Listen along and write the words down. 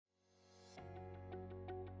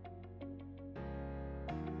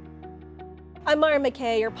I'm Mara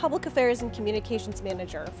McKay, your Public Affairs and Communications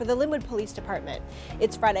Manager for the Lynnwood Police Department.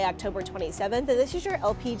 It's Friday, October 27th, and this is your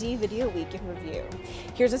LPD Video Week in Review.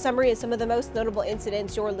 Here's a summary of some of the most notable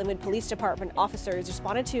incidents your Lynnwood Police Department officers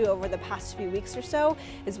responded to over the past few weeks or so,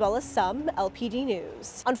 as well as some LPD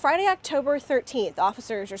news. On Friday, October 13th,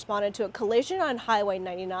 officers responded to a collision on Highway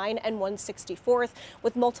 99 and 164th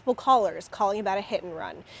with multiple callers calling about a hit and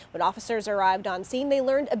run. When officers arrived on scene, they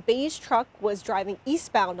learned a beige truck was driving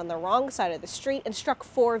eastbound on the wrong side of the street and struck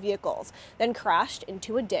 4 vehicles, then crashed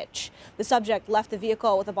into a ditch. The subject left the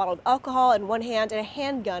vehicle with a bottle of alcohol in one hand and a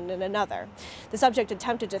handgun in another. The subject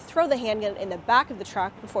attempted to throw the handgun in the back of the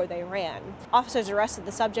truck before they ran. Officers arrested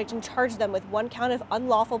the subject and charged them with 1 count of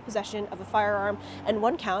unlawful possession of a firearm and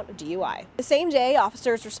 1 count of DUI. The same day,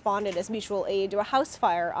 officers responded as mutual aid to a house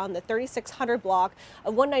fire on the 3600 block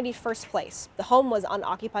of 191st Place. The home was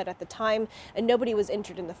unoccupied at the time and nobody was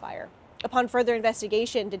injured in the fire. Upon further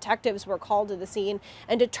investigation, detectives were called to the scene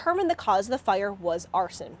and determined the cause of the fire was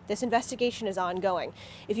arson. This investigation is ongoing.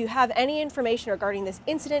 If you have any information regarding this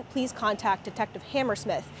incident, please contact Detective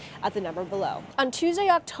Hammersmith at the number below. On Tuesday,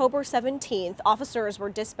 October 17th, officers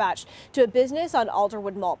were dispatched to a business on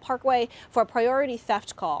Alderwood Mall Parkway for a priority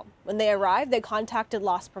theft call. When they arrived, they contacted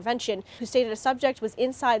loss prevention, who stated a subject was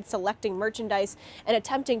inside selecting merchandise and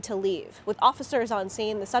attempting to leave. With officers on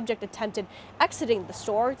scene, the subject attempted exiting the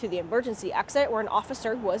store through the emergency exit where an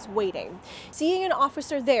officer was waiting. Seeing an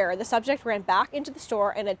officer there, the subject ran back into the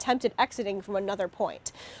store and attempted exiting from another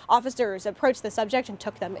point. Officers approached the subject and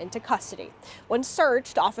took them into custody. When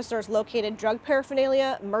searched, officers located drug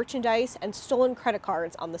paraphernalia, merchandise, and stolen credit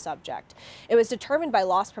cards on the subject. It was determined by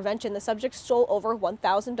loss prevention the subject stole over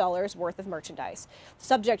 $1,000 worth of merchandise. The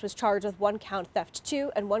subject was charged with 1 count theft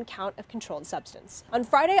 2 and 1 count of controlled substance. On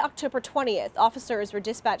Friday, October 20th, officers were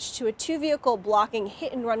dispatched to a 2-vehicle blocking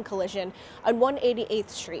hit-and-run collision on 188th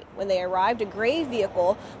Street. When they arrived, a gray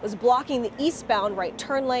vehicle was blocking the eastbound right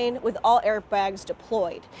turn lane with all airbags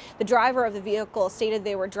deployed. The driver of the vehicle stated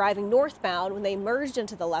they were driving northbound when they merged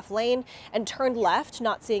into the left lane and turned left,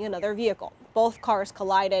 not seeing another vehicle. Both cars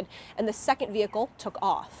collided and the second vehicle took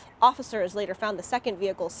off. Officers later found the second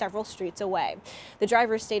vehicle several streets away. The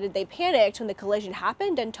driver stated they panicked when the collision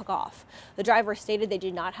happened and took off. The driver stated they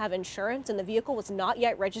did not have insurance and the vehicle was not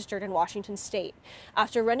yet registered in Washington state.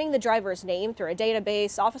 After running the driver's name through a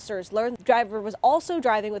database, officers learned the driver was also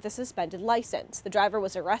driving with a suspended license. The driver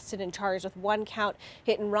was arrested and charged with 1 count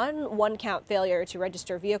hit and run, 1 count failure to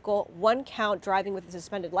register vehicle, 1 count driving with a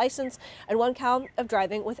suspended license, and 1 count of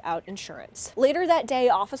driving without insurance. Later that day,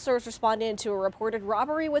 officers responded to a reported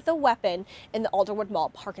robbery with a weapon in the Alderwood Mall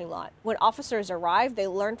parking lot. When officers arrived, they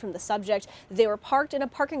learned from the subject that they were parked in a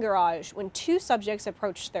parking garage when 2 subjects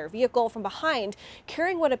approached their vehicle from behind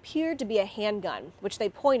carrying what appeared to be a handgun, which they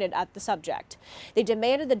pointed at the subject. They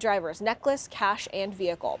demanded the driver's necklace, cash, and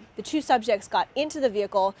vehicle. The 2 subjects got into the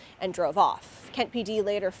vehicle and drove off. Kent PD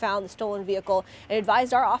later found the stolen vehicle and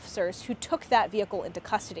advised our officers who took that vehicle into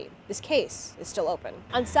custody. This case is still open.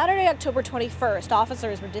 On Saturday, October 21st,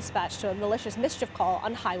 officers were dispatched to a malicious mischief call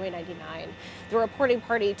on Highway 99. The reporting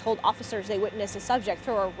party told officers they witnessed a subject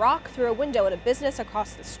throw a rock through a window at a business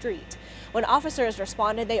across the street. When officers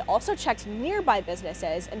responded, they also checked nearby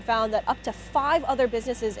businesses and found that up to 5 other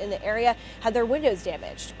businesses in the area had their windows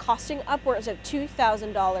damaged, costing upwards of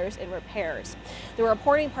 $2,000 in repairs. The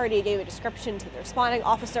reporting party gave a description to the responding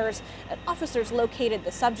officers, and officers located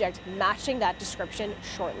the subject matching that description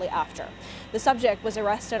shortly after. The subject was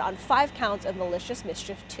arrested on 5 counts of malicious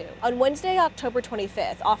mischief too. On Wednesday, October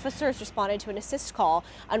 25th, officers responded to an assist call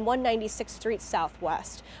on 196th Street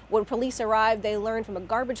Southwest. When police arrived, they learned from a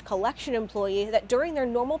garbage collection employee that during their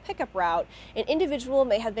normal pickup route, an individual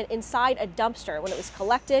may have been inside a dumpster when it was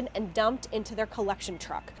collected and dumped into their collection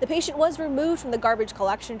truck. The patient was removed from the garbage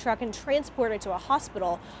collection truck and transported to a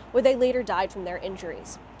hospital where they later died from their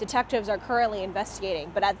injuries. Detectives are currently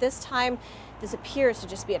investigating, but at this time, this appears to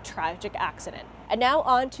just be a tragic accident. And now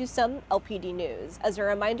on to some LPD news. As a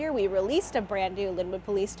reminder, we released a brand new Lynnwood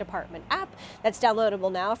Police Department app that's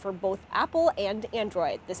downloadable now for both Apple and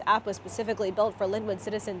Android. This app was specifically built for Lynnwood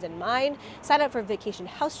citizens in mind. Sign up for vacation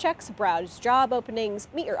house checks, browse job openings,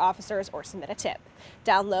 meet your officers, or submit a tip.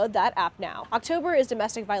 Download that app now. October is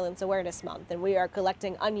Domestic Violence Awareness Month, and we are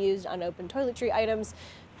collecting unused, unopened toiletry items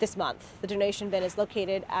this month. The donation bin is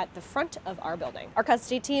located at the front of our building. Our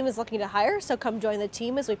custody team is looking to hire, so come join the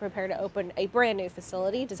team as we prepare to open a brand new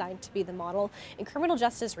facility designed to be the model in criminal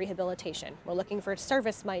justice rehabilitation. We're looking for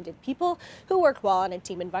service-minded people who work well in a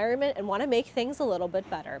team environment and want to make things a little bit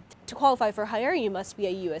better. To qualify for hire, you must be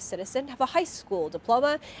a U.S. citizen, have a high school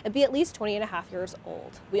diploma, and be at least 20 and a half years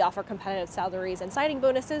old. We offer competitive salaries and signing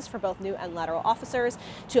bonuses for both new and lateral officers.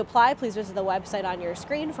 To apply, please visit the website on your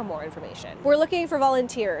screen for more information. We're looking for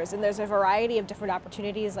volunteers, and there's a variety of different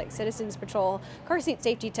opportunities like citizens patrol, car seat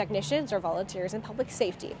safety technicians, or volunteers in public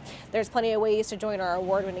safety. There's plenty of ways to join our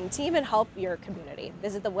award-winning team and help your community.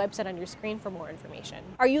 Visit the website on your screen for more information.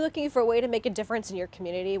 Are you looking for a way to make a difference in your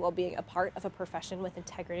community while being a part of a profession with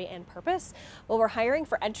integrity and purpose? Well, we're hiring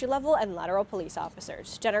for entry-level and lateral police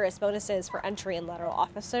officers. Generous bonuses for entry and lateral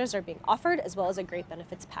officers are being offered, as well as a great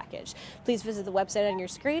benefits package. Please visit the website on your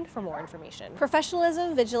screen for more information.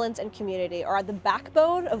 Professionalism, vigilance, and community are the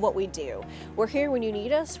backbone of what we do. We're here when you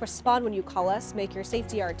need us, respond when you call us, make your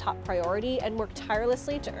safety our top priority, and work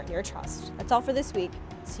tirelessly to earn your trust. That's all for this week.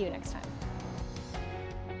 See you next time.